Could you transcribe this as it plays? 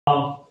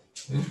So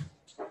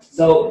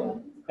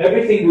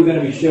everything we're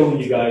going to be showing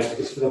you guys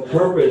is for the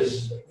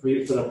purpose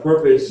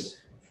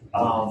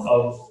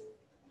of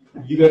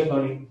you guys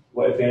learning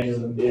what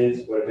evangelism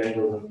is, what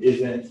evangelism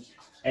isn't,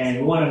 and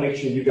we want to make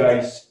sure you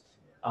guys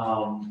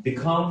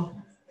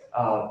become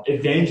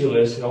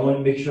evangelists. And I want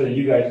to make sure that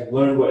you guys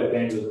learn what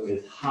evangelism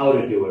is, how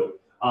to do it,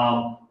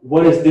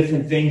 what is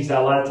different things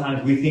that a lot of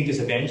times we think is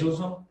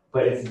evangelism,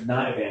 but it's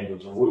not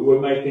evangelism. We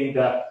might think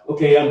that,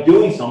 okay, I'm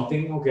doing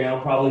something, okay,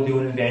 I'm probably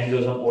doing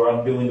evangelism, or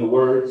I'm doing the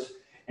words,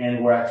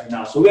 and we're actually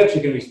not. So we're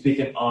actually going to be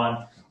speaking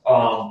on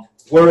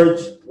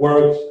words,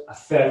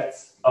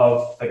 effects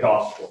of the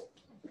gospel.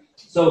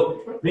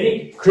 So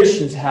many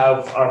Christians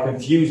are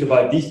confused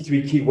about these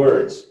three key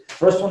words.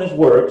 First one is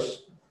works,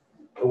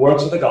 the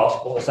works of the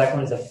gospel. The second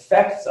one is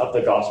effects of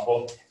the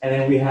gospel. And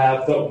then we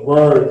have the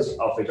words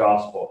of the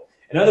gospel.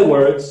 In other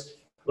words,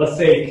 let's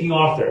say King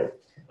Arthur.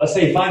 Let's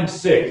say if I'm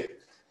sick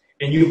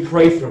and you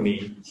pray for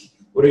me,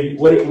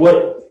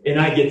 and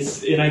I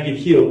get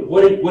healed.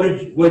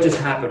 What just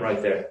happened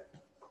right there?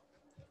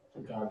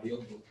 God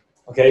healed me.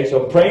 Okay,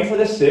 so praying for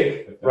the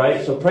sick,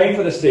 right? So praying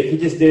for the sick, he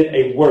just did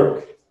a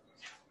work.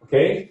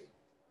 Okay?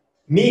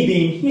 Me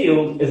being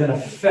healed is an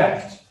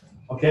effect.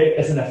 Okay?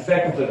 It's an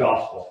effect of the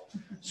gospel.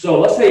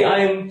 So let's say I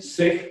am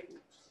sick.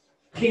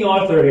 King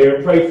Arthur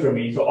here prayed for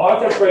me. So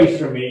Arthur prays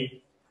for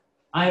me.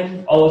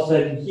 I'm all of a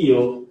sudden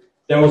healed.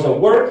 There was a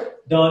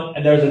work done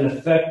and there's an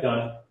effect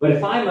done. But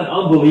if I'm an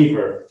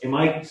unbeliever, am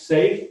I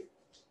saved?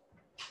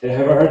 Have you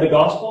ever heard the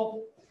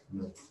gospel?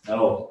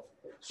 No.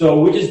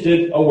 So we just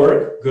did a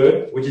work,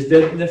 good. We just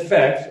did an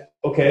effect,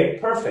 okay,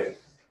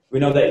 perfect. We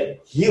know that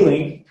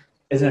healing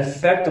is an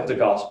effect of the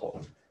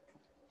gospel.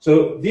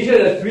 So these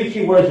are the three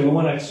key words that we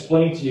want to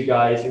explain to you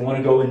guys. We want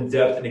to go in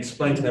depth and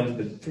explain to them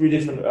the three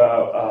different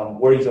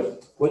words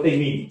of what they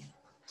mean.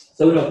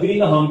 So we know feeding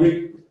the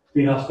hungry,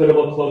 being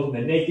hospitable, clothing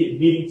the naked,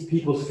 meeting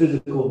people's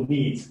physical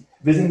needs,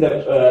 visiting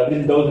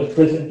those in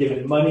prison,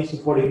 giving money,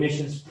 supporting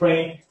missions,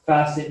 praying,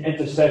 fasting,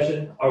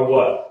 intercession are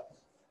what?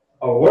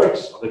 Are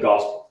works of the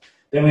gospel.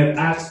 Then we have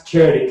acts,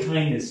 charity,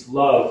 kindness,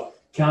 love,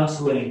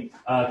 counseling,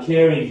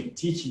 caring,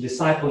 teaching,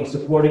 discipling,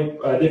 supporting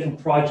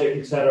different projects,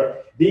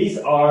 etc. These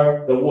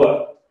are the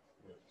what?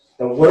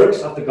 The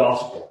works of the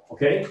gospel.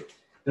 Okay?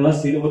 Then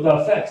let's see what the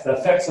effects. The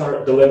effects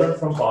are deliverance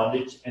from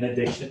bondage and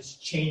addictions,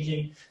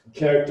 changing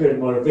character and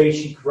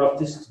motivation,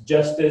 corruptness to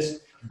justice,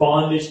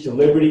 bondage to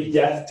liberty,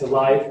 death to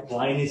life,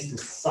 blindness to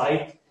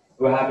sight.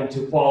 What happened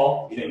to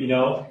Paul? You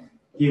know,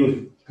 he was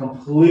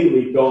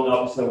completely going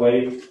opposite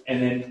way,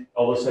 and then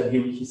all of a sudden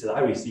he said,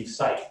 I received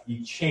sight.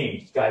 He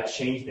changed. God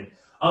changed him.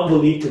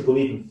 Unbelief to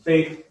believe in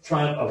faith,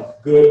 triumph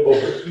of good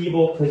over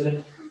evil,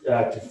 prison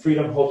to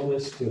freedom,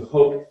 hopelessness to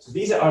hope. So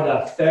these are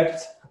the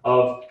effects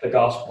of the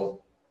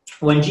gospel.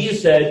 When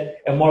Jesus said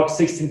in Mark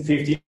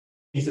 16:15,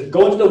 he said,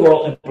 go into the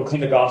world and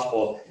proclaim the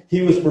gospel,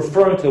 he was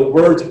referring to the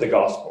words of the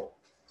gospel.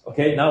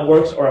 Okay, not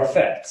works or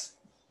effects.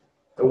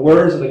 The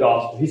words of the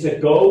gospel. He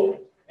said, go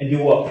and do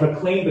what?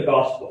 Proclaim the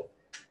gospel.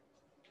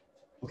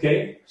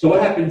 Okay, so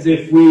what happens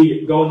if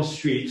we go in the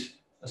street,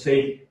 let's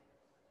say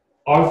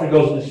Arthur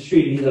goes in the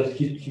street and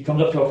he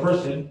comes up to a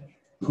person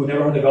who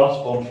never heard the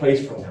gospel and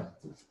prays for him.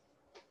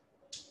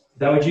 Is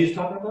that what Jesus is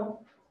talking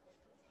about?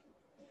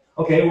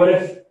 Okay, what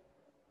if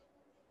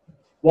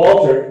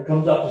Walter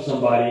comes up to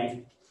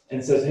somebody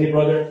and says, hey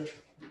brother,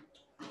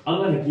 I'm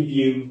going to give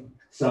you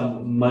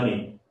some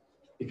money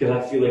because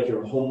I feel like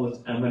you're homeless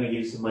and I'm going to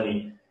give you some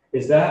money.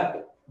 Did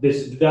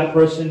that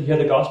person hear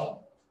the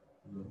gospel?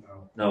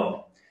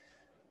 No.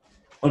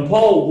 When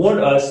Paul warned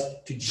us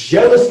to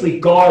jealously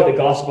guard the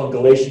gospel in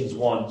Galatians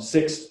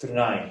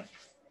 1:6-9,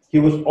 he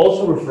was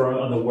also referring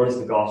on the words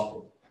of the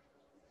gospel.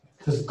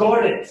 Just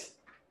guard it.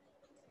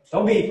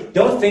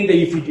 Don't think that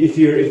if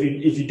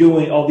you're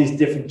doing all these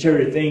different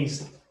charity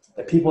things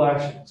that people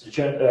actually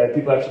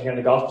hearing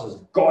the gospel, says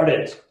guard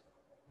it.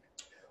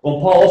 When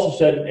Paul also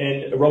said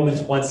in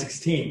Romans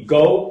 1:16,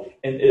 go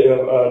and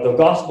the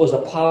gospel is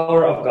the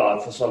power of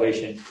God for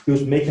salvation. He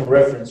was making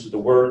reference to the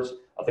words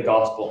of the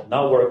gospel,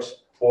 not works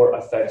or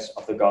effects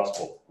of the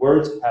gospel.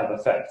 Words have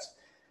effects.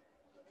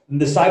 The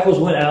disciples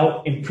went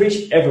out and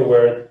preached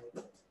everywhere,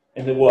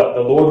 and the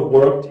Lord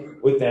worked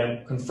with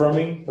them,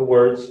 confirming the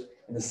words,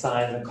 and the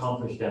signs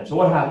accomplished them. So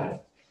what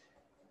happened?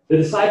 The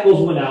disciples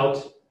went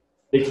out,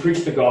 they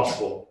preached the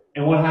gospel,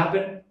 and what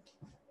happened?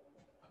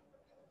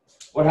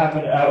 What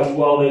happened?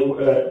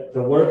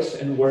 The works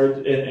and words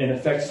and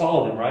effects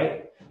followed them,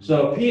 right?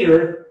 So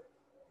Peter,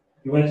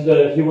 he went to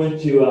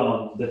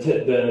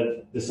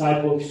the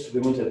disciples. They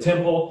went to the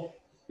temple.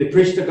 They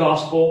preached the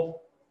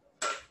gospel.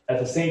 At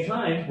the same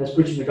time as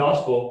preaching the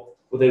gospel,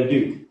 what they would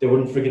do? They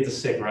wouldn't forget the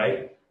sick,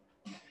 right?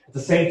 At the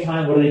same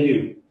time, what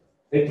do?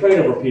 They prayed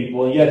over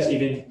people. And yes,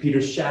 even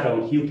Peter's shadow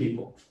would heal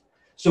people.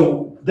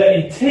 So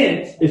the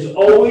intent is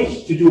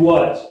always to do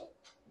what?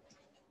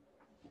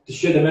 To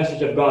share the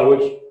message of God,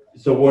 which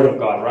is the word of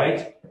God,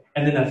 right?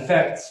 And then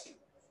effects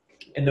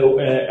and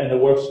the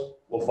works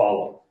will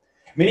follow.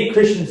 Many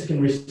Christians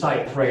can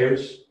recite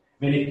prayers.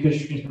 Many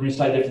Christians can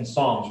recite different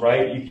songs,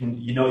 right?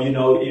 You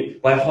know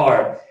it by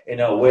heart.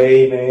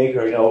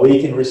 Waymaker.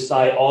 We can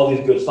recite all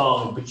these good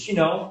songs, but you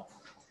know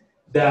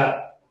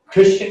that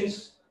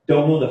Christians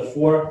don't know the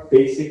 4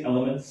 basic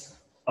elements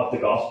of the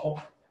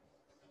gospel.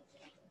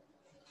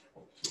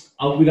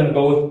 We're going to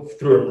go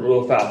through it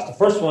real fast. The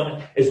first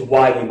one is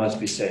why we must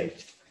be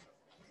saved.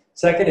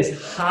 Second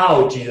is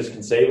how Jesus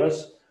can save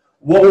us,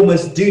 what we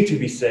must do to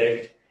be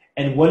saved,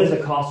 and what is the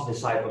cost of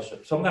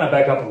discipleship. So I'm going to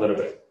back up a little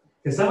bit.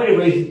 Can somebody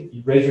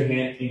raise your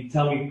hand and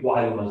tell me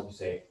why we must be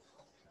saved?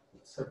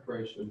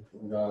 Separation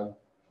from God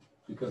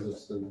because of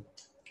sin.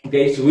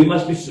 Okay, so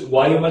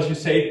why we must be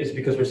saved is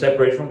because we're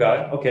separated from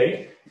God.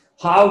 Okay.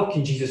 How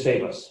can Jesus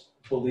save us?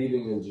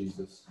 Believing in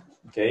Jesus.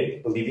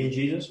 Okay, believing in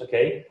Jesus.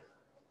 Okay.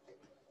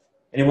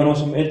 Anyone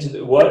else into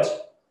the what?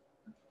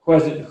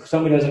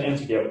 Somebody hasn't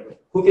answered yet.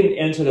 Who can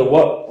answer the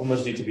what we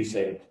must do to be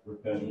saved?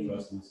 Repent and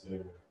trust in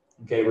Savior.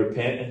 Okay,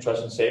 repent and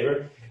trust in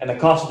Savior. And the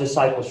cost of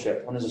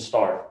discipleship. When does it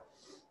start?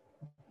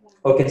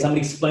 Oh, can somebody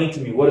explain to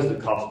me what is the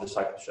cost of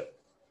discipleship?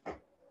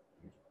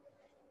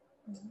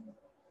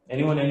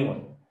 Anyone?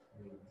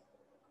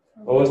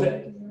 What was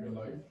it? Your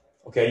life.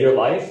 Okay, your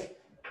life.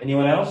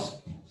 Anyone else?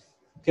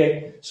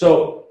 Okay,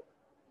 so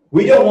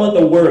we don't want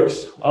the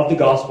works of the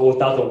gospel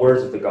without the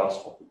words of the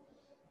gospel.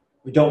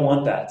 We don't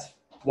want that.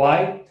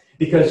 Why?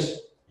 Because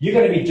you're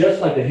going to be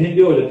just like the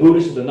Hindu or the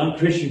Buddhist or the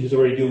non-Christian who's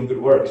already doing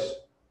good works.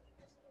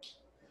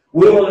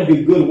 We don't want to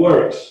do good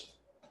works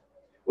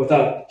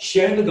without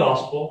sharing the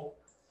gospel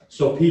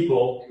so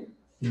people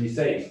can be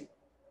saved.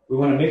 We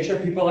want to make sure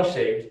people are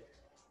saved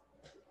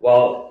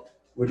while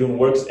we're doing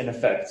works and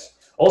effects.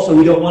 Also,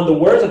 we don't want the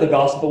words of the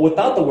gospel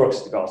without the works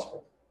of the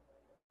gospel.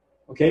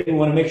 Okay? We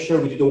want to make sure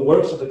we do the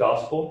works of the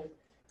gospel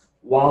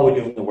while we're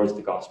doing the words of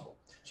the gospel.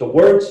 So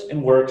words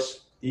and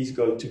works, these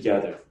go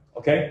together.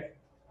 Okay?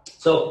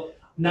 So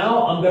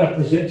now I'm going to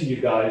present to you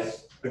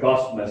guys the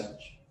gospel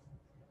message.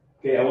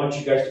 Okay, I want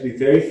you guys to be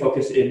very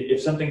focused.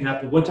 If something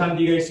happens, what time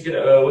do you guys get?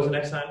 What's the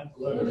next time?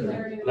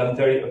 11:30.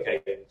 11:30.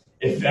 Okay.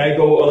 If I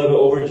go a little bit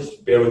over,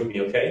 just bear with me.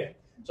 Okay.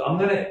 So I'm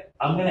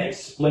gonna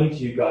explain to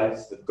you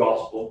guys the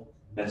gospel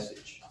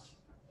message.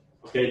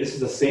 Okay, this is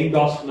the same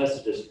gospel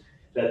messages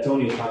that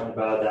Tony was talking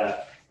about.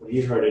 That when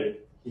he heard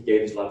it, he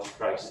gave his life to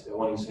Christ. The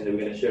one who's saying that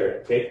we're gonna share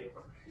it. Okay.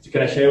 So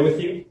can I share it with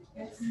you?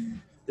 Yes.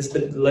 This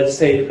is let's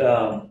say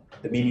the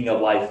meaning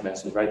of life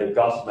message, right? The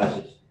gospel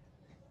message.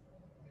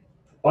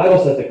 The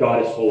Bible says that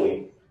God is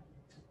holy,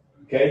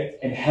 okay?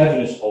 And heaven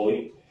is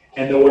holy.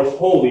 And the word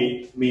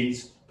holy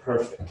means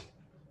perfect.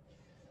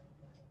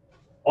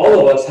 All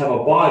of us have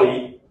a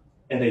body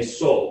and a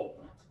soul.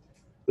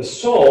 The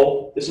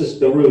soul, this is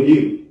the real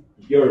you.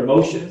 Your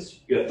emotions,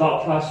 your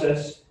thought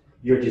process,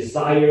 your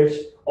desires,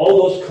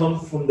 all those come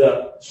from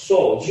the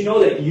soul. Did you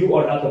know that you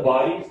are not the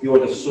body? You are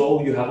the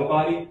soul. You have a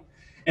body.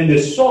 And the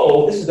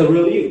soul, this is the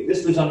real you.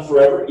 This lives on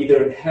forever,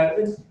 either in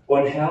heaven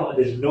or in hell, and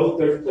there's no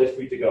third place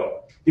for you to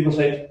go. People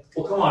say,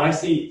 well, come on, I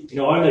see,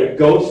 are there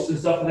ghosts and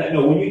stuff like that?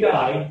 No, when you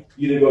die,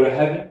 you either go to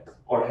heaven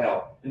or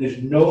hell. And there's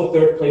no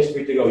third place for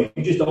you to go.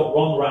 You just don't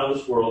roam around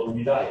this world when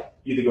you die.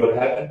 You either go to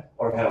heaven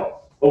or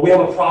hell. But we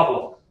have a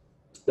problem.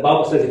 The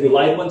Bible says if you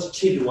lied once,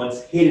 cheated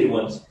once, hated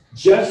once,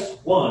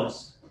 just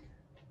once,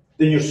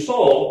 then your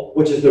soul,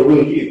 which is the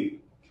real you,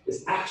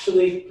 is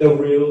actually the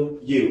real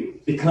you,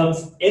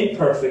 becomes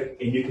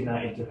imperfect, and you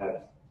cannot enter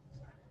heaven.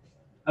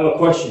 I have a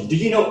question. Do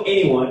you know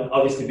anyone,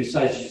 obviously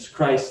besides Jesus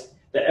Christ,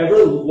 that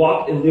ever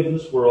walked and lived in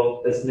this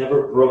world that's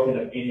never broken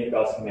of any of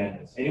God's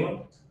commandments?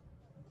 Anyone?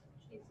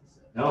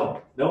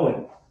 No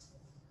one.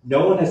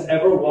 No one has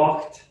ever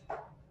walked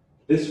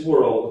this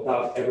world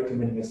without ever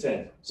committing a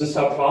sin. So this is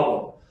our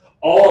problem.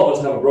 All of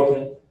us have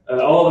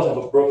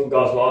broken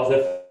God's laws.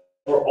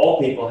 Therefore, all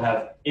people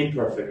have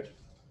imperfect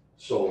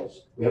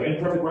souls. We have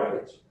imperfect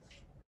records.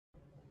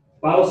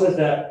 The Bible says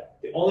that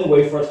the only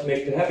way for us to make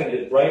it to heaven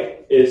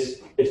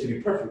is to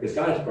be perfect, because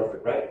God is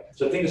perfect, right?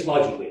 So think this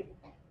logically.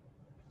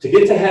 To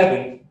get to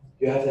heaven,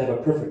 you have to have a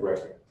perfect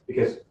record,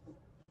 because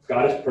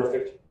God is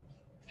perfect,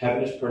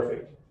 heaven is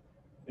perfect,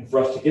 and for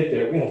us to get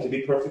there, we have to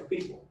be perfect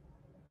people.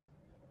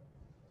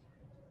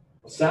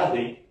 Well,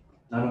 sadly,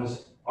 none of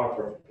us are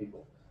perfect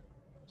people.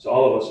 So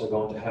all of us are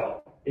going to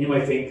hell. And you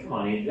might think, come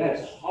on, Andy,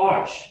 that's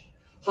harsh.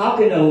 How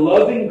can a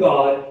loving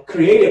God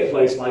create a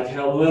place like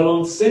hell, let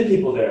alone send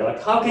people there?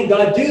 Like, how can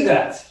God do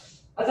that?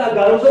 I thought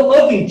God was a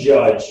loving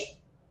judge.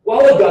 Why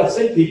would God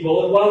send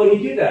people, and why would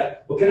he do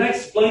that? Well, can I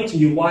explain to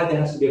you why there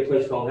has to be a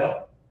place called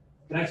hell?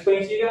 Can I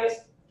explain to you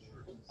guys?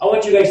 I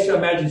want you guys to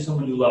imagine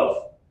someone you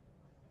love.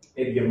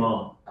 Maybe your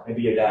mom,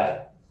 maybe your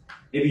dad,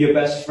 maybe your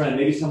best friend,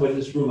 maybe somebody in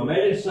this room.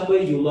 Imagine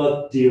somebody you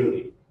love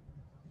dearly.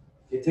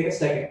 Okay, take a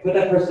second, put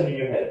that person in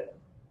your head.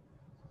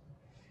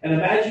 And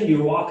imagine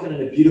you're walking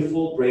on a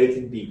beautiful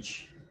Bradenton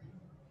beach.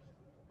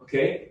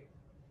 Okay?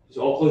 Just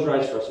all close your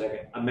eyes for a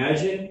second.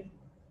 Imagine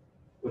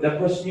with that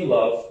person you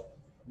love,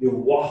 you're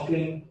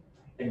walking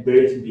in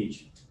Bradenton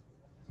Beach.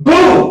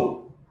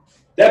 Boom!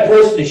 That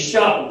person is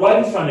shot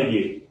right in front of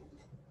you.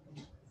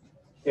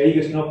 Okay,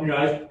 you guys can open your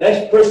eyes.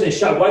 That person is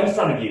shot right in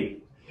front of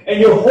you. And and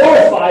you're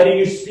horrified,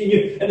 and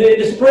and then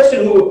this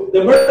person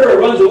the murderer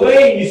runs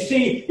away, and you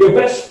see your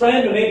best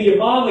friend, or maybe your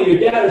mom, or your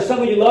dad, or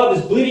someone you love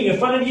is bleeding in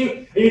front of you,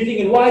 and you're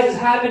thinking, why is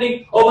this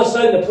happening? All of a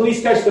sudden, the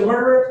police catch the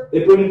murderer,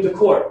 they bring him to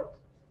court.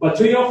 But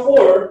to your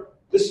horror,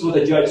 this is what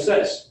the judge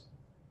says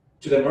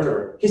to the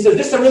murderer. He says,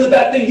 this is a really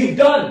bad thing you've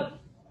done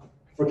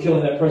for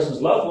killing that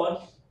person's loved one.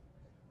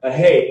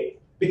 Hey,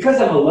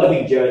 because I'm a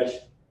loving judge,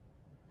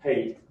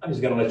 hey, I'm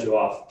just going to let you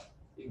off.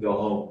 You can go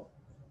home.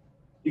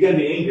 You're going to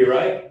be angry,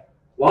 right?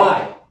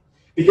 Why?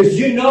 Because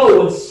you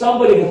know when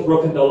somebody has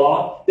broken the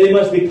law, they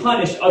must be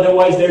punished.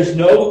 Otherwise, there's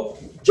no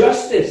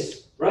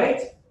justice,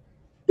 right?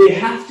 They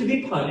have to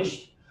be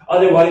punished.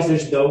 Otherwise,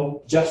 there's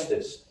no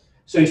justice.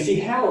 So you see,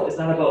 hell is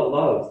not about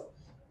love.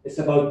 It's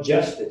about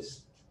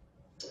justice.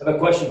 I have a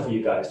question for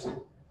you guys.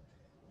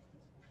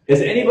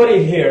 Has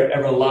anybody here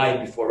ever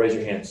lied before? Raise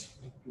your hands.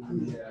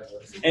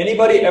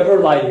 Anybody ever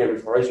lied here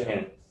before? Raise your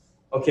hand.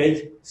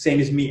 Okay, same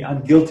as me.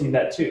 I'm guilty in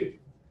that too.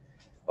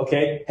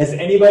 Okay, has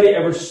anybody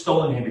ever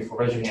stolen here before?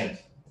 Raise your hand.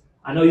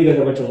 I know you guys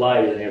are a bunch of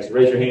liars in here, so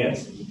raise your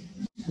hands.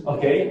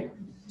 Okay,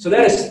 so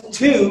that is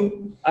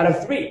 2 out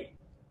of 3.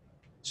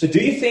 So do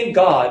you think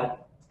God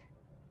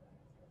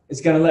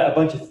is going to let a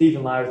bunch of thieves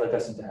and liars like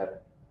us into heaven?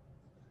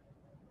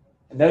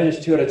 And that is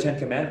just 2 out of 10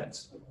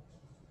 commandments.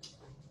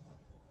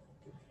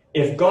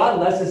 If God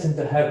lets us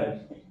into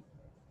heaven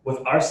with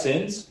our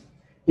sins,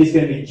 He's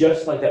going to be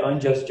just like the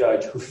unjust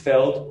judge who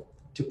failed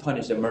to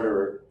punish the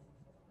murderer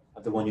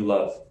of the one you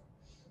love.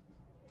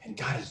 And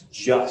God is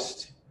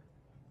just.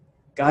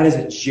 God is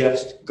a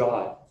just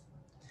God.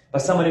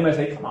 But somebody might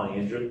say, come on,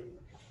 Andrew.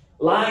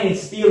 Lying and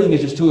stealing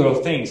is just 2 little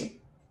things.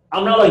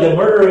 I'm not like the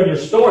murderer in your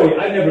story.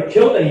 I never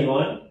killed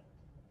anyone.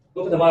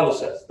 Look what the Bible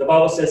says. The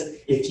Bible says,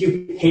 if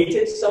you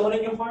hated someone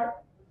in your heart,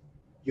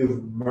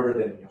 you've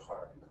murdered them in your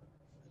heart.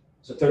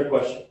 So 3rd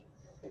question.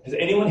 Has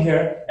anyone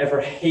here ever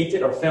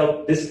hated or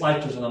felt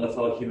dislike to another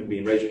fellow human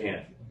being? Raise your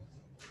hand.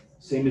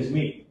 Same as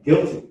me.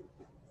 Guilty.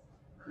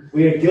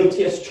 We are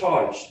guilty as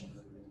charged.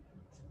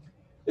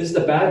 This is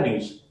the bad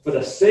news. For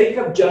the sake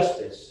of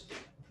justice,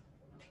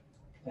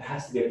 there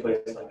has to be a place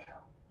like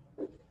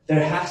hell.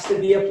 There has to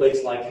be a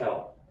place like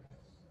hell.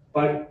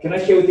 But can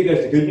I share with you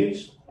guys the good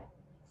news?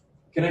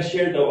 Can I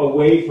share a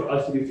way for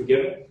us to be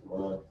forgiven?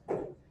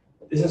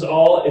 This is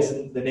all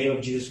in the name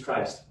of Jesus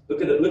Christ.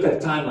 Look at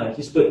the timeline.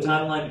 He split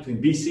timeline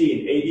between BC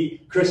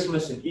and AD.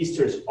 Christmas and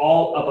Easter is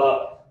all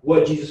about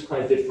what Jesus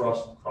Christ did for us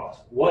on the cross.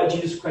 What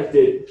Jesus Christ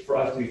did for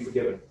us to be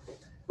forgiven.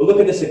 But look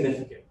at the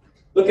significance.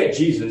 Look at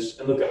Jesus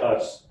and look at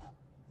us.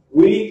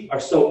 We are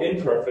so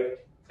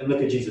imperfect, and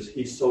look at Jesus.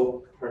 He's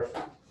so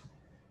perfect.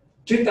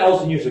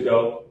 2,000 years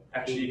ago,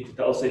 actually,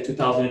 I'll say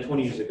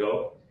 2,020 years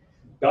ago,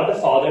 God the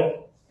Father,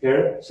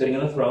 here, sitting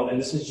on the throne, and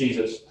this is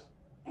Jesus.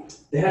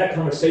 They had a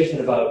conversation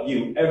about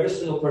you, every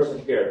single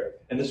person here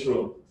in this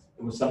room.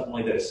 It was something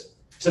like this.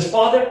 He says,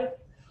 Father,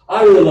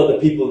 I really love the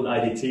people in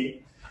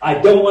IDT. I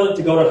don't want them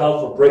to go to hell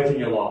for breaking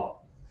your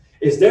law.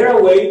 Is there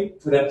a way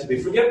for them to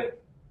be forgiven?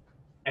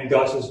 And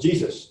God says,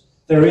 Jesus,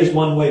 there is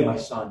one way, my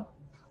son.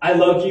 I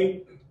love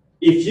you.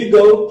 If you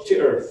go to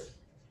earth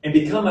and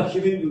become a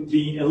human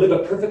being and live a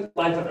perfect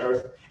life on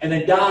earth and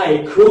then die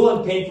a cruel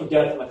and painful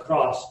death on the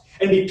cross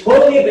and be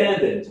totally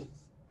abandoned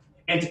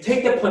and to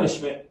take the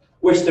punishment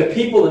which the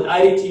people in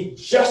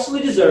IDT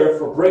justly deserve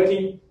for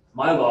breaking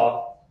my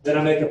law, then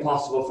I make it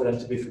possible for them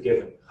to be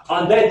forgiven.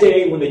 On that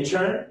day, when they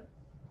turn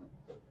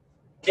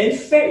in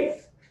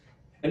faith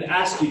and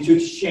ask you to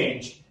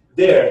exchange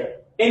their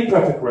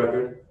imperfect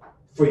record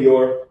for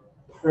your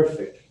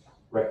perfect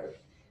record.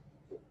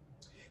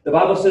 The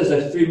Bible says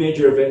there's 3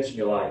 major events in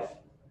your life.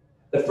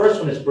 The first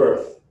one is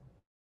birth.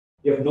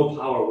 You have no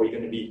power where you're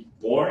going to be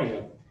born.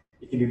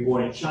 You can be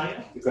born in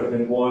China. You could have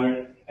been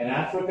born in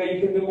Africa. You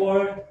could be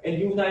born in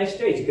the United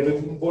States. You could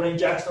have been born in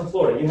Jackson,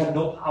 Florida. You have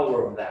no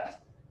power over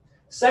that.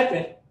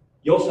 Second,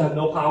 you also have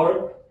no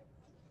power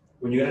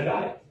when you're going to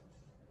die.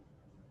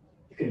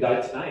 You can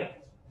die tonight.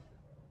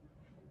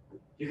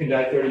 You can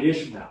die 30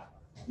 years from now.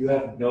 You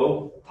have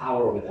no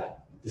power over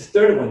that. The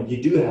third one,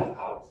 you do have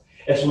power.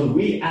 It's when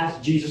we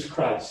ask Jesus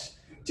Christ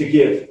to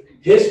give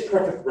His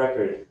perfect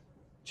record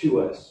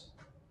to us.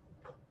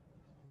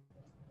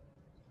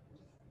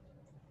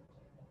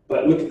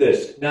 But look at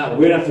this. Now,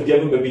 we're not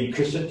forgiven by being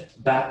christened,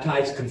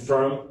 baptized,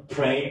 confirmed,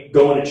 praying,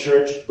 going to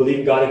church,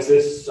 believing God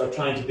exists, or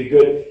trying to be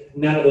good.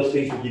 None of those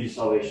things will give you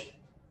salvation.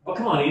 Oh,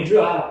 come on,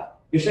 Andrew.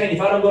 You're saying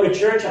if I don't go to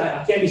church,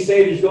 I can't be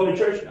saved just going to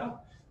church? No.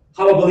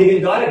 How about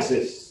believing God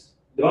exists?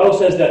 The Bible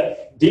says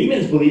that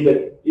demons believe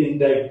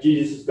that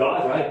Jesus is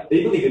God, right?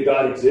 They believe that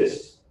God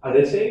exists. Are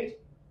they saved?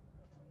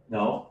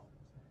 No.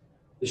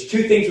 There's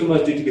 2 things we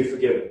must do to be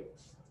forgiven.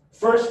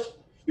 First,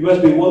 you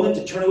must be willing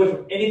to turn away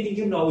from anything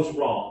you know is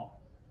wrong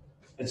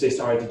and say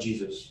sorry to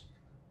Jesus.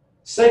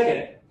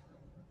 Second,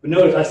 but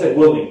notice I said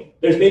willing.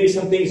 There's maybe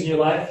some things in your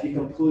life you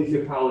completely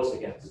feel powerless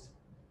against.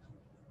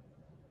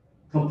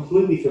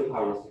 Completely feel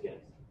powerless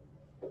against.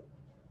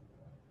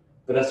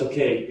 But that's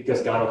okay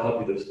because God will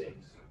help you those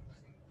things.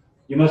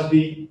 You must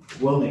be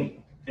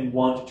willing and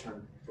want to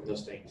turn from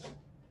those things.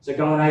 So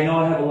God, I know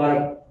I have a lot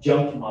of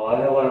junk in my life.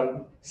 I have a lot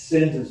of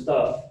sins and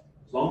stuff.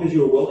 As long as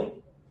you're willing,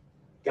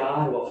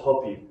 God will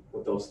help you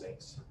with those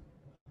things.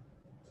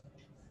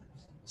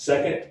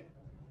 Second,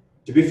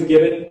 to be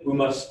forgiven, we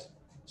must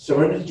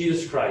surrender to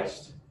Jesus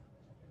Christ.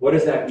 What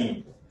does that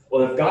mean?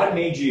 Well, if God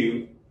made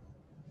you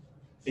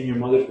in your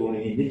mother's womb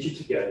and He knit you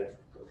together,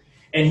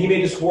 and He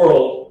made this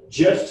world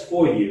just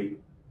for you,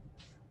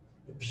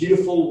 the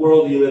beautiful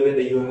world you live in,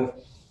 that you have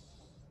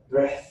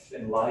breath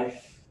and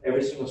life.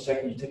 Every single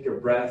second you take your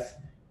breath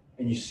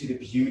and you see the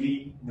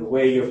beauty and the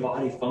way your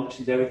body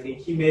functions, everything.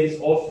 He made this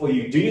all for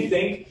you. Do you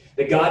think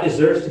that God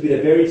deserves to be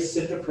the very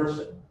center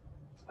person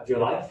of your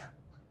life?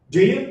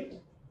 Do you?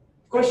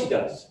 Of course He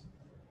does.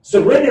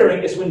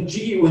 Surrendering is when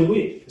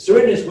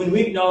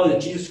we acknowledge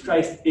that Jesus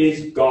Christ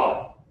is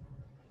God.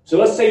 So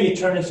let's say you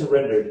turn and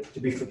surrendered to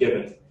be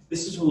forgiven.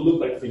 This is what it will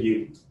look like for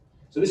you.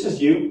 So this is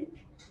you.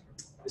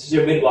 This is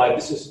your midwife.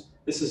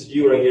 This is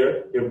you right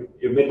here.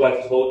 Your midwife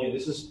is holding you.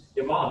 This is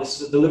your mom. This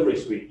is a delivery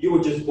suite. You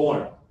were just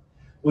born.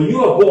 When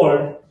you are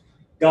born,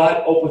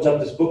 God opens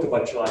up this book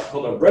about your life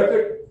called a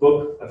record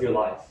book of your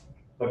life.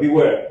 But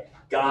beware,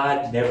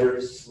 God never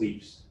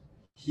sleeps.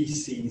 He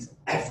sees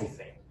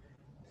everything.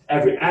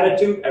 Every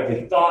attitude,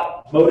 every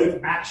thought,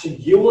 motive, action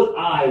you and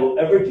I will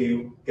ever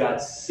do, God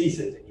sees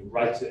it and He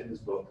writes it in His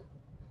book.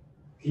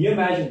 Can you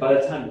imagine by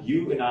the time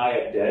you and I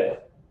are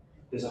dead,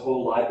 there's a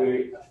whole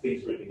library of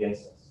things written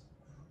against us,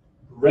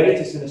 ready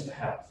to send us to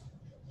hell.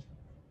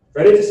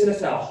 Ready to send us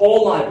to hell. A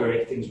whole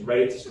library of things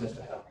ready to send us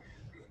to hell.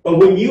 But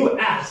when you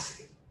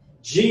ask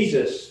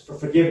Jesus for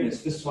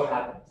forgiveness, this is what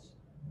happens.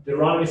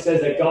 Deuteronomy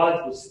says that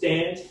God will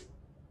stand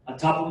on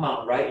top of a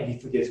mountain, right? And He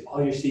forgives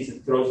all your sins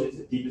and throws it to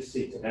the deepest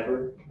sea to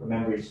never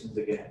remember your sins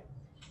again.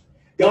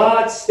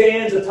 God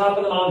stands on top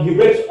of the mountain. He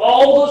rips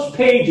all those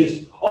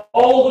pages,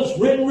 all those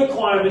written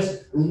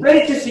requirements,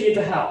 ready to send you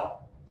to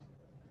hell.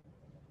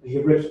 He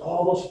rips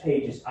all those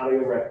pages out of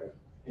your record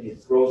and He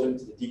throws them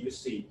to the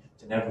deepest sea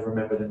to never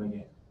remember them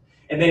again.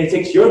 And then He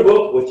takes your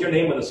book with your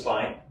name on the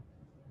spine,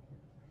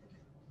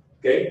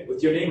 okay,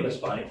 with your name on the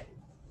spine,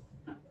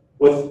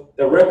 with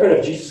the record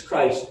of Jesus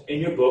Christ in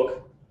your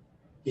book.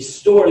 He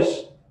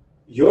stores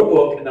your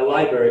book in the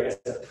library as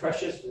a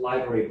precious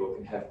library book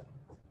in heaven.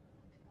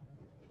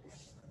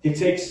 He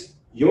takes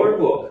your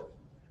book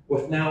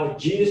with now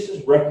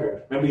Jesus'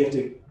 record. Remember, you have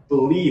to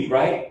believe,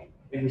 right?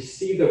 And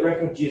receive the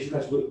record of Jesus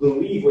Christ.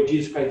 Believe what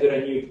Jesus Christ did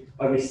on you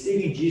by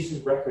receiving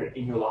Jesus' record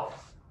in your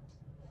life.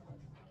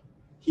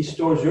 He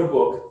stores your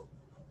book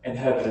in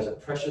heaven as a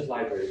precious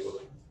library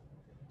book.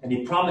 And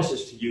He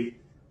promises to you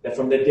that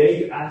from the day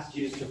you ask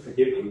Jesus to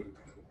forgive you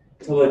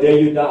till the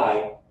day you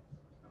die,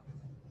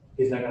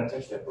 He's not going to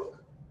touch that book.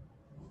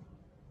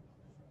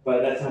 By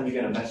that time,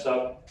 you're going to mess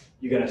up.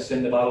 You're going to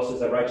sin. The Bible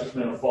says that righteous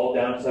men will fall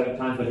down 7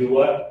 times, but do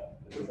what?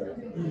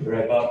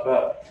 Right back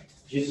up.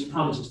 Jesus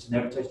promises to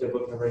never touch that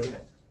book ever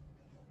again.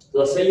 So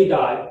let's say you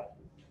die,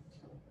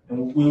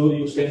 and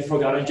you'll stand before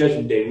God on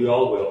Judgment Day. We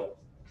all will.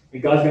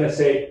 And God's going to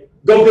say,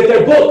 go get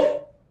their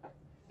book.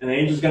 And the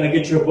angel's going to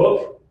get your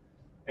book,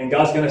 and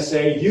God's going to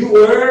say, you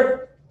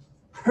were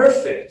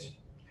perfect.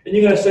 And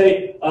you're going to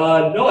say,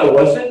 no, I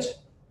wasn't.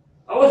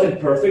 I wasn't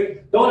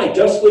perfect. Don't I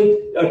justly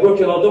broke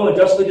your law? Don't I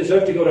justly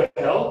deserve to go to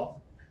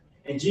hell?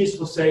 And Jesus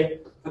will say,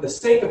 for the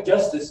sake of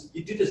justice,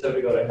 you do deserve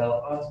to go to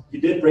hell.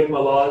 You did break my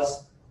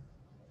laws,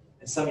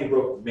 and some you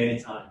broke many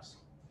times.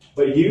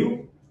 But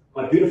you,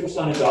 my beautiful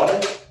son and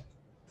daughter,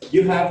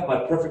 you have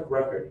my perfect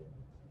record,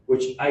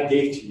 which I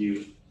gave to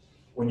you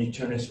when you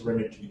turned and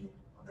surrendered to me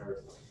on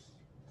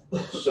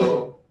earth.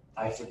 So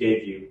I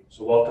forgave you.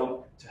 So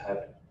welcome to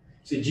heaven.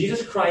 See,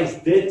 Jesus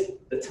Christ did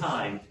the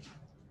time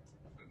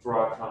for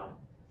our crime.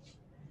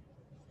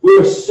 We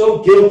were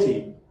so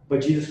guilty, but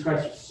Jesus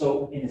Christ was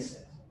so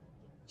innocent.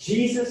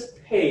 Jesus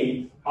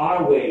paid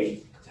our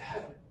way to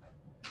heaven.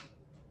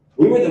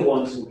 We were the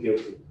ones who were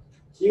guilty.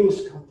 He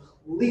was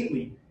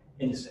completely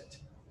innocent.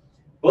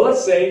 But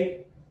let's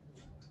say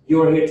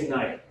you are here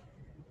tonight.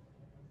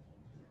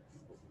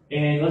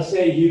 And let's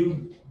say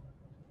you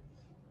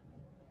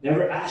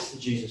never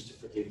asked Jesus to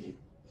forgive you.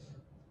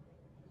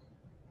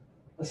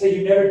 Let's say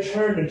you never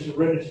turned and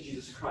surrendered to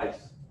Jesus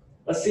Christ.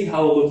 Let's see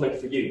how it will look like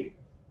for you.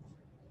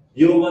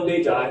 You'll one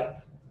day die,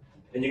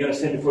 and you're going to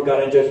stand before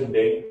God on Judgment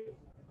Day.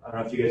 I don't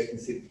know if you guys can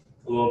see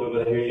a little bit,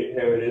 but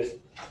here it is.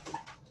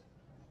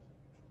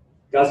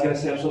 God's going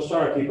to say, I'm so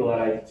sorry, people at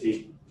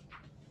IDT.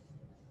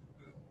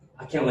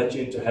 I can't let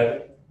you into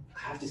heaven. I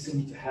have to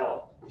send you to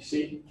hell. You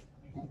see?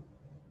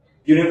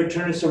 You never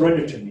turned and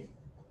surrendered to me.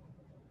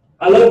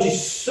 I loved you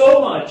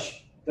so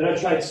much that I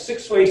tried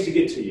 6 ways to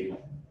get to you.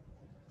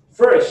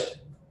 First,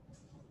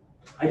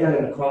 I died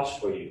on the cross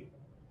for you.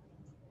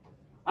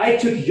 I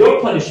took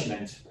your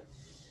punishment.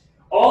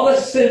 All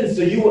the sins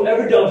that you will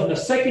ever done from the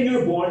second you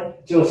were born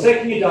till the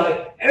second you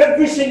die,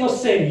 every single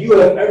sin you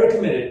have ever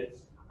committed,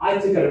 I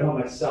took it upon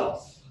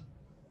myself.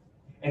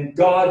 And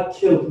God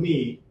killed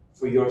me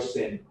for your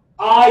sin.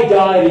 I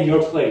died in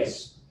your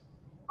place.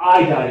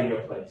 I died in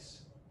your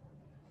place.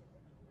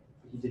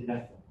 You did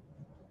nothing.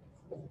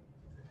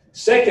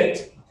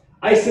 Second,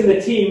 I send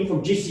the team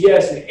from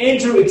GCS and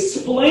Andrew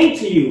explained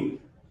to you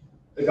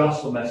the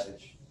gospel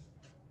message.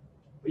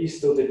 But you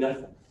still did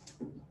nothing.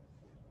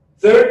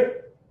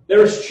 Third, there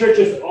was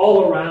churches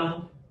all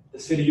around the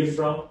city you're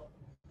from.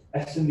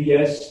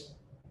 SMBS,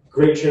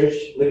 Great Church,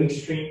 Living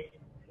Stream.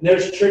 And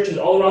there's churches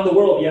all around the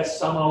world. Yes,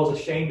 some I was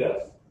ashamed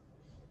of.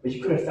 But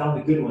you could have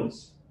found the good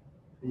ones.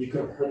 And you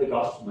could have heard the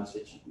gospel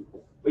message.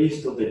 But you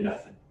still did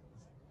nothing.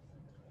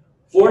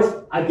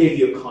 Fourth, I gave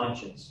you a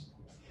conscience.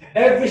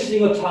 Every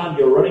single time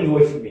you're running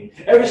away from me,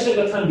 every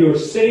single time you were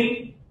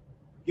sinning,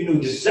 you knew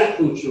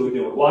exactly what you were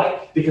doing.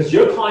 Why? Because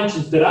your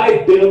conscience that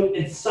I built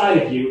inside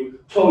of you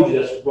told you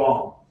that's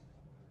wrong.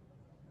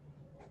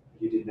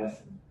 You did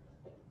nothing.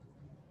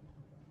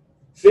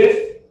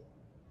 Fifth,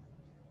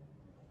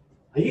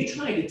 are you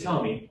trying to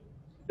tell me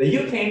that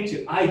you came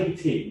to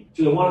IDT,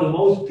 to one of the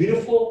most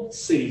beautiful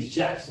cities,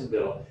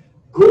 Jacksonville,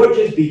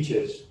 gorgeous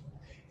beaches,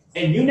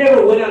 and you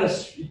never went out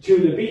to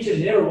the beaches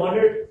and never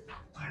wondered,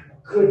 my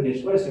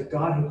goodness, what is the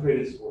God who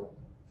created this world?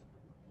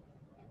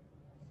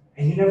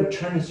 And you never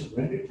turned and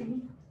surrendered to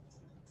me?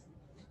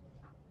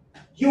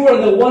 You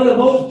were in one of the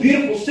most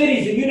beautiful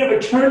cities and you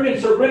never turned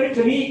and surrendered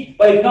to me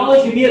by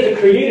acknowledging me as a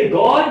created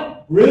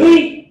God?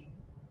 Really?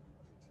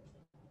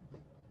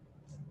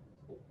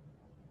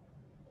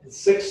 And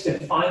sixth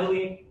and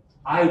finally,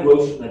 I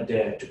rose from the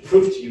dead to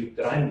prove to you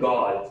that I'm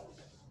God.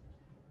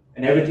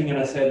 And everything that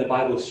I said in the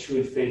Bible is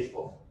true and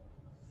faithful.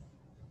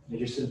 And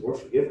your sins were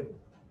forgiven.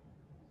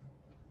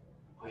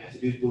 All you have to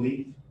do is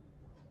believe.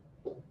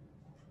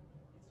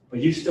 But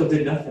you still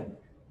did nothing.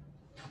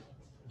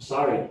 I'm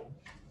sorry.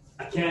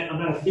 I'm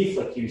not a thief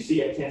like you.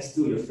 See, I can't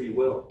steal your free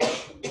will.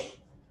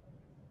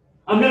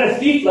 I'm not a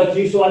thief like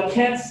you, so I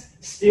can't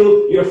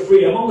steal your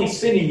free. I'm only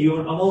sending you,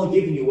 and I'm only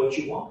giving you what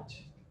you want.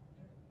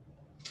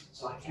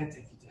 So I can't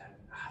take you to heaven.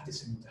 I have to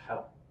send you to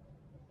hell.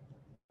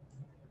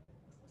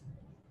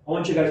 I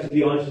want you guys to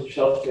be honest with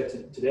yourselves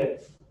today.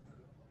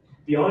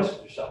 Be honest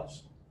with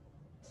yourselves.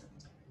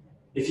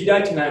 If you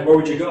died tonight, where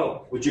would you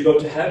go? Would you go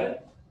to heaven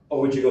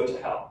or would you go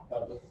to hell?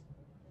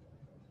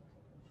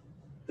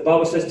 The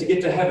Bible says to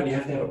get to heaven, you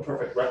have to have a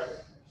perfect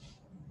record.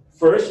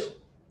 First,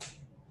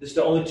 this is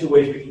the only two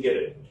ways we can get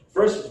it.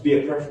 First is be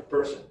a perfect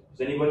person. Is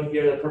anybody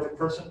here a perfect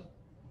person?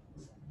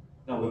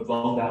 No, we've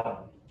blown that one.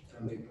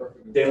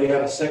 Then we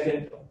have a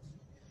second,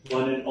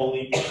 one and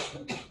only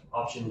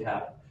option we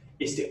have,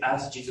 is to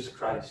ask Jesus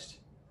Christ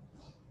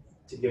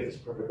to give this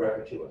perfect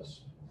record to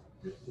us.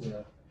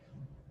 Yeah.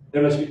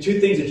 There must be two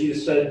things that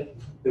Jesus said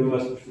that we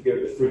must be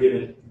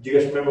forgiven. Do you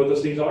guys remember what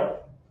those things are?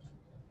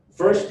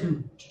 First,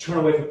 to turn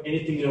away from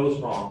anything you know is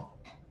wrong.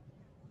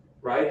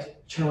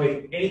 Right? Turn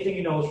away from anything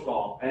you know is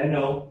wrong. And I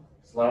know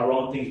there's a lot of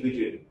wrong things we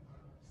do.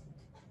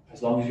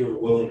 As long as you're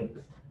willing.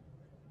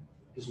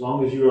 As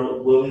long as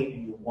you're willing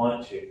and you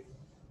want to.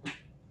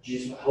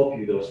 Jesus will help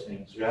you those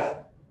things, right?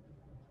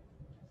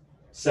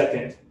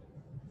 Second,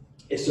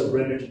 is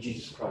surrender to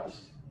Jesus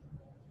Christ.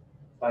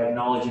 By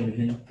acknowledging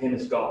Him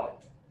as God.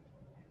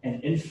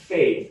 And in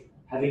faith,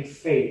 having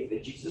faith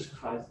that Jesus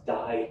Christ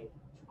died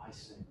for my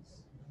sins.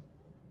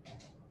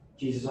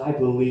 Jesus, I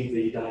believe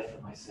that you died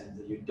for my sins,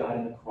 that you died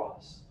on the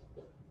cross.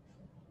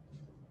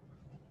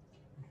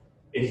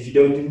 And if you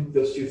don't do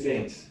those two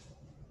things,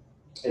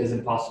 it is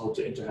impossible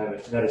to enter heaven.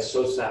 And that is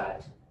so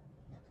sad.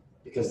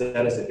 Because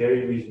that is the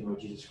very reason why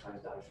Jesus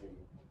Christ died for you.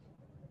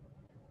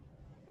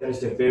 That is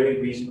the very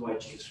reason why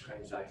Jesus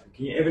Christ died for you.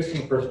 Can you, every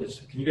single person,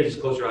 can you guys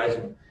just close your eyes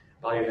and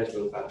bow your heads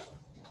really fast?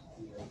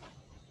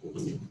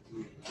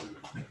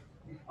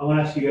 I want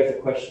to ask you guys a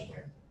question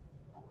here.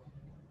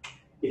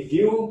 If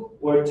you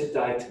were to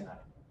die tonight,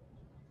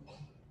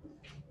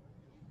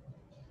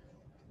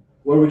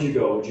 where would you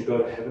go? Would you go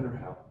to heaven or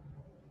hell?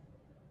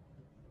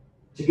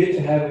 To get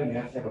to heaven, you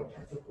have to have a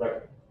perfect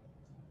record.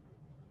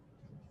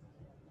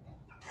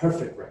 A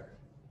perfect record.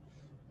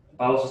 The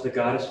Bible says that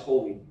God is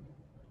holy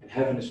and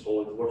heaven is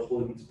holy. The word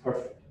holy means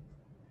perfect.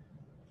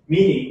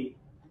 Meaning,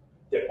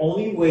 the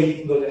only way you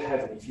can go to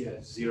heaven is if you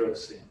have zero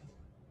sin.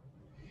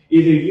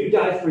 Either you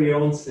die for your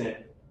own sin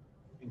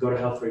and go to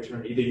hell for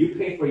eternity. Either you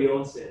pay for your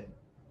own sin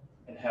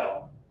in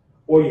hell,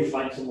 or you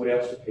find somebody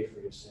else to pay for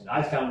your sin.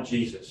 I found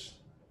Jesus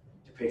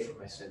to pay for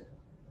my sin.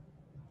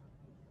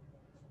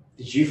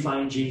 Did you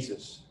find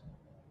Jesus?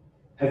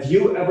 Have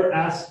you ever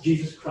asked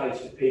Jesus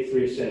Christ to pay for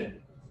your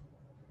sin?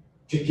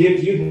 To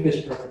give you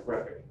His perfect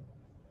record?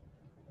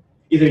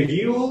 Either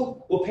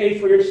you will pay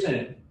for your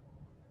sin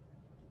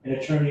in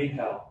eternity in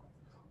hell,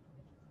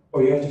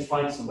 or you have to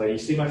find somebody. You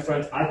see, my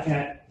friends, I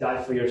can't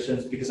die for your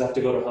sins because I have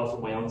to go to hell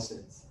for my own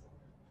sins.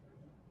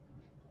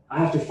 I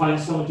have to find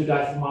someone to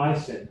die for my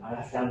sin. I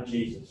have found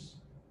Jesus.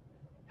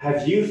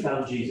 Have you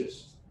found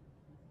Jesus?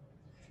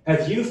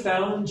 Have you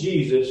found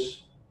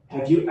Jesus?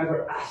 Have you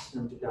ever asked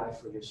Him to die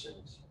for your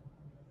sins?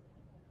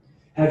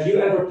 Have you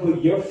ever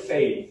put your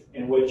faith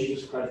in what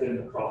Jesus Christ did on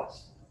the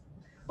cross?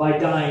 By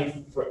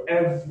dying for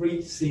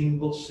every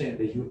single sin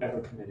that you ever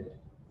committed.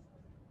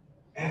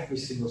 Every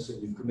single sin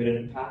you've committed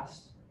in the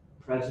past,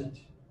 present,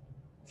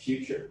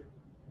 future.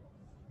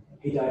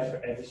 He died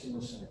for every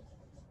single sin.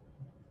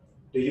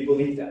 Do you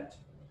believe that?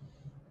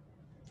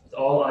 with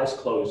all eyes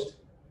closed.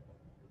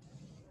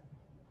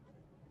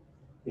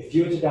 If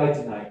you were to die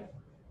tonight,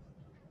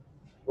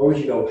 where would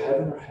you go,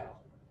 heaven or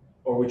hell?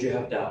 Or would you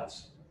have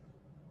doubts?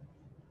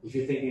 If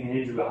you're thinking,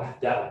 Andrew, I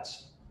have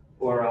doubts,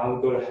 or I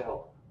would go to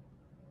hell.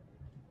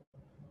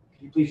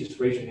 Can you please just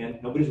raise your hand?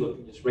 Nobody's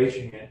looking, just raise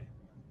your hand.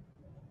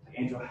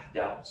 Andrew, I have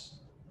doubts.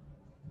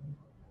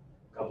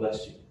 God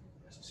bless you.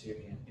 Let's see your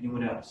hand.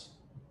 Anyone else?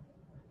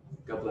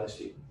 God bless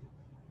you.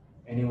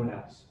 Anyone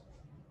else?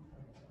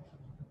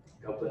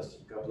 God bless you.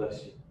 God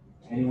bless you.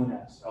 Anyone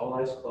else? All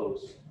eyes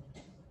closed.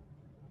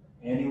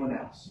 Anyone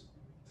else?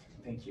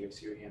 Thank you. I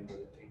see your hand,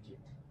 brother. Thank you.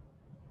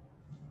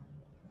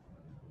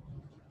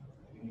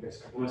 Give you guys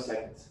a couple more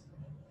seconds.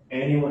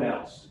 Anyone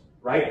else?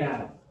 Right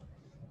now,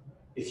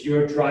 if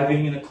you're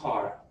driving in a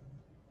car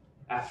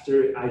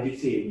after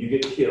IDT and you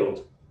get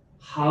killed,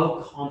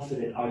 how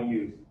confident are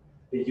you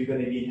that you're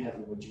going to be in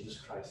heaven with Jesus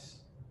Christ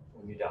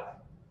when you die?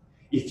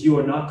 If you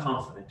are not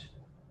confident,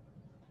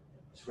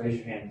 just raise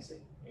your hand and say,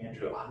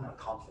 Andrew, I'm not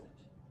confident.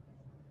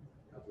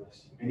 God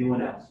bless you.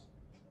 Anyone else?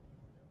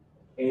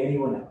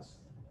 Anyone else?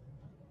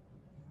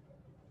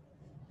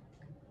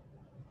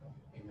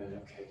 Amen.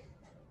 Okay.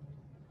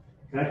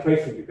 Can I pray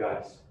for you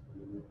guys?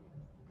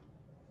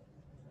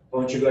 I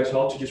want you guys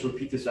all to just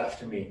repeat this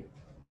after me.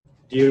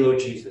 Dear Lord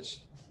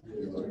Jesus,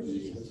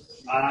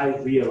 I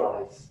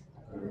realize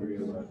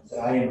that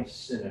I am a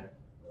sinner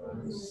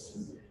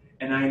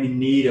and I am in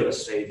need of a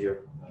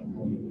Savior.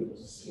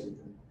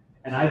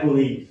 And I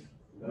believe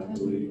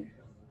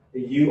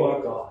that you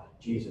are God,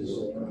 Jesus,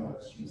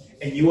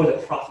 and you are the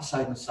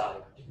prophesied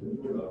Messiah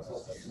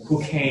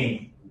who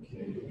came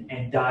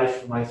and died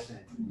for my sin.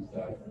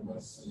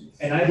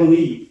 And I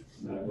believe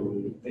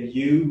that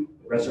you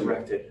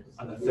resurrected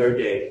on the third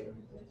day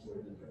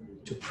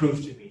to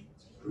prove to me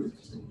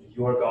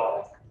you are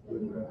God.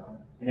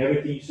 And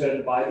everything you said in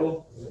the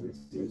Bible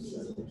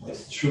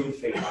is true and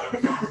faithful.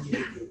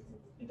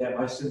 And that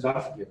my sins are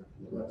forgiven.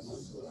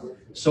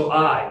 So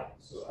I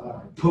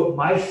put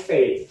my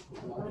faith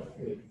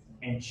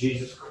in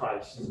Jesus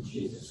Christ.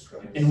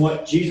 And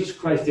what Jesus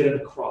Christ did on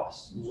the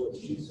cross.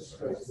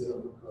 I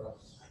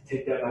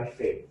take that by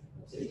faith.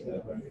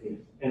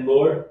 And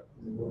Lord,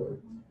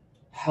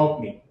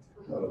 help me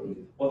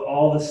with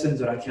all the sins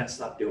that I can't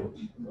stop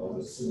doing.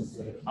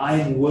 I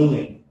am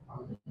willing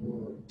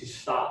to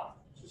stop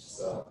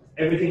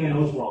everything I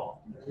know is wrong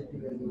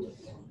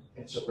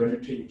and surrender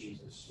to you,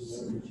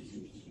 Jesus.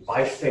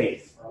 By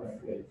faith,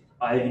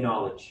 I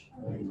acknowledge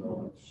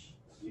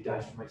you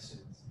died for my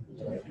sins.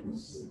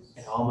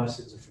 And all my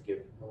sins are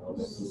forgiven.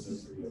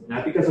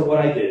 Not because of what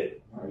I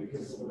did,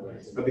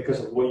 but because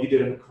of what you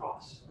did on the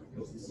cross.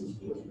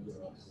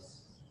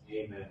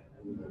 Amen.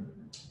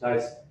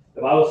 Guys,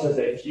 the Bible says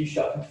that if you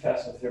shall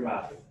confess with your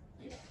mouth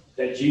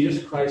that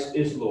Jesus Christ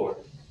is Lord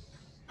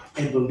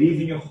and believe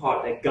in your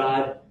heart that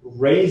God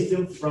raised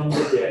him from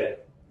the dead,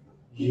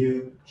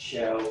 you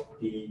shall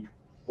be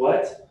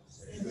what?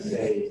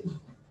 Saved.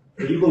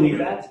 Do you believe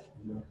that?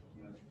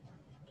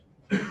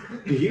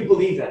 Do you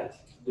believe that?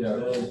 Yeah.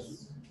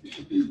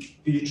 Do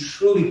you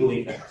truly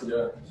believe that?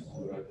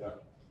 Yeah.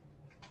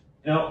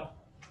 Now,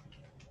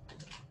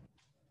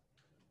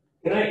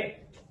 can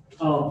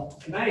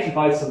I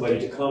invite somebody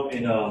to come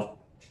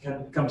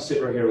and come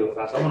sit right here real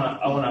fast? I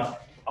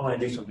wanna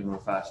do something real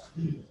fast.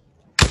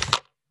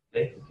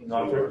 Hey, King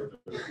Arthur,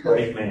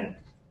 brave man.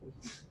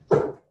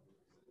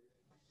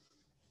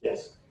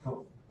 Yes,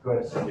 go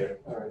ahead, sit here.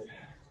 All right.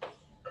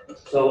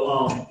 So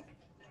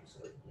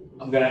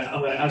I'm gonna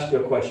ask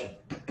you a question.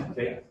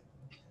 Okay.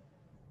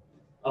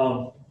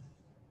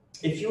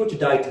 If you were to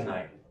die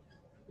tonight,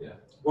 Yeah.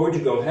 where would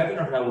you go? Heaven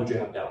or hell? Would you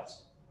have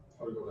doubts?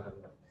 I would go to heaven.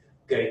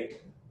 Okay.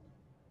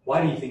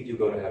 Why do you think you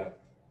go to heaven?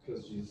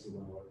 Because Jesus is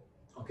my Lord.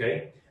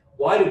 Okay.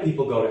 Why do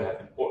people go to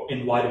heaven?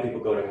 And why do people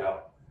go to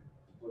hell?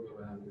 People go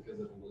to heaven because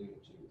they don't believe in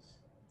Jesus.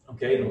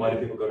 Okay. And why do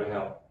people go to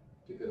hell?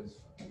 Because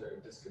they're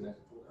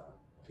disconnected from God.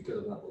 Because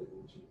of not believing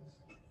in Jesus.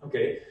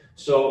 Okay.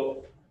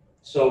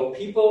 So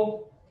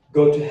people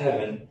go to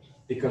heaven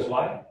because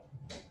why?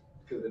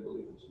 Because they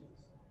believe in Jesus.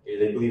 Okay,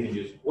 they believe in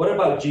Jesus. What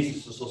about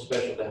Jesus is so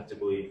special they have to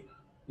believe?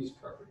 He's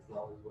perfect in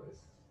all his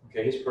ways.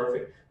 Okay, he's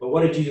perfect. But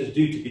what did Jesus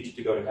do to get you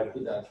to go to heaven?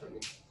 He died for me.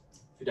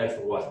 He died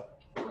for what?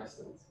 For my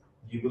sins.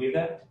 Do you believe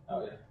that?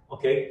 Oh, yeah.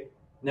 Okay.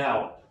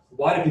 Now,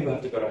 why do people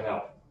have to go to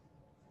hell?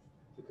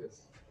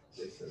 Because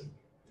they sin.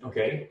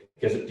 Okay.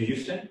 Because do you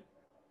sin?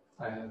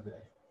 I have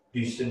that. Do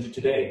you sin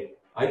today?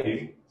 I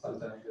do.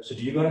 Sometimes. So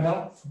do you go to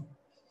hell?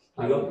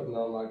 I don't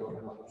know. I'm not going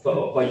to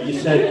hell. But you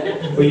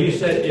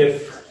said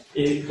if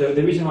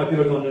the reason why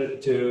people are going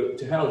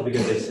to hell is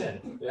because they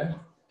sin. Yeah.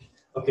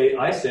 Okay,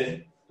 I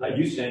sin.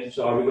 You sin.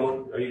 So are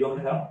you going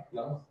to hell?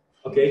 No.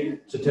 Okay.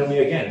 So tell me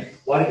again.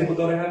 Why do people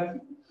go to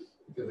heaven?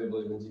 Because they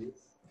believe in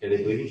Jesus. Okay,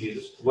 they believe in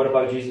Jesus. What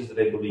about Jesus that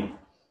they believe?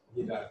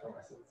 He died for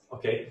my sins.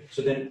 Okay.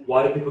 So then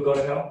why do people go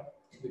to hell?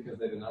 Because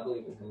they do not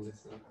believe in him. They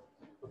sin.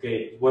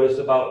 Okay. What is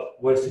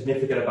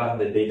significant about him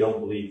that they don't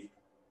believe?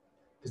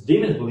 Because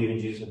demons believe in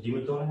Jesus. Are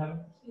demons going to heaven?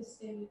 He's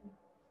Savior.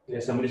 Yeah,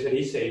 somebody said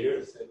he's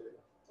Savior. Savior.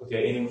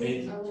 Okay,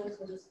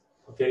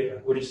 okay.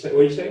 What did you say?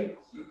 What did you say?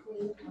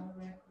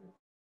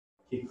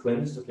 He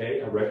cleansed, okay,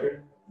 a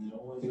record. No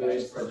one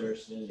dies for their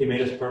sins. He made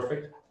us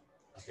perfect.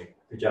 Okay,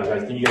 good job,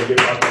 guys. Can you guys give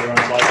it up on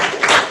slide?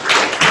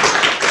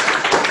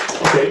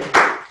 Okay,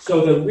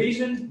 so the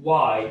reason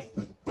why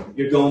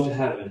you're going to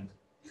heaven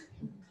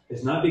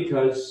is not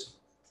because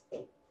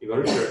you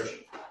go to church,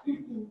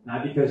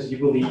 not because you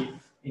believe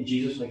in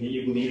Jesus, like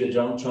you believe that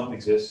Donald Trump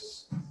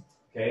exists.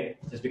 Okay,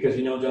 just because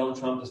you know Donald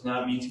Trump does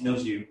not mean he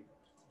knows you.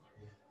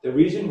 The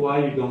reason why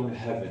you're going to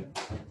heaven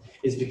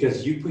is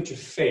because you put your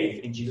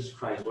faith in Jesus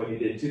Christ, what he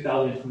did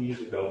 2,020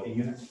 years ago, and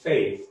you have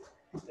faith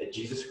that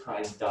Jesus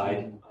Christ died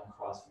on a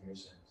cross for your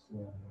sins.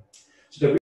 So the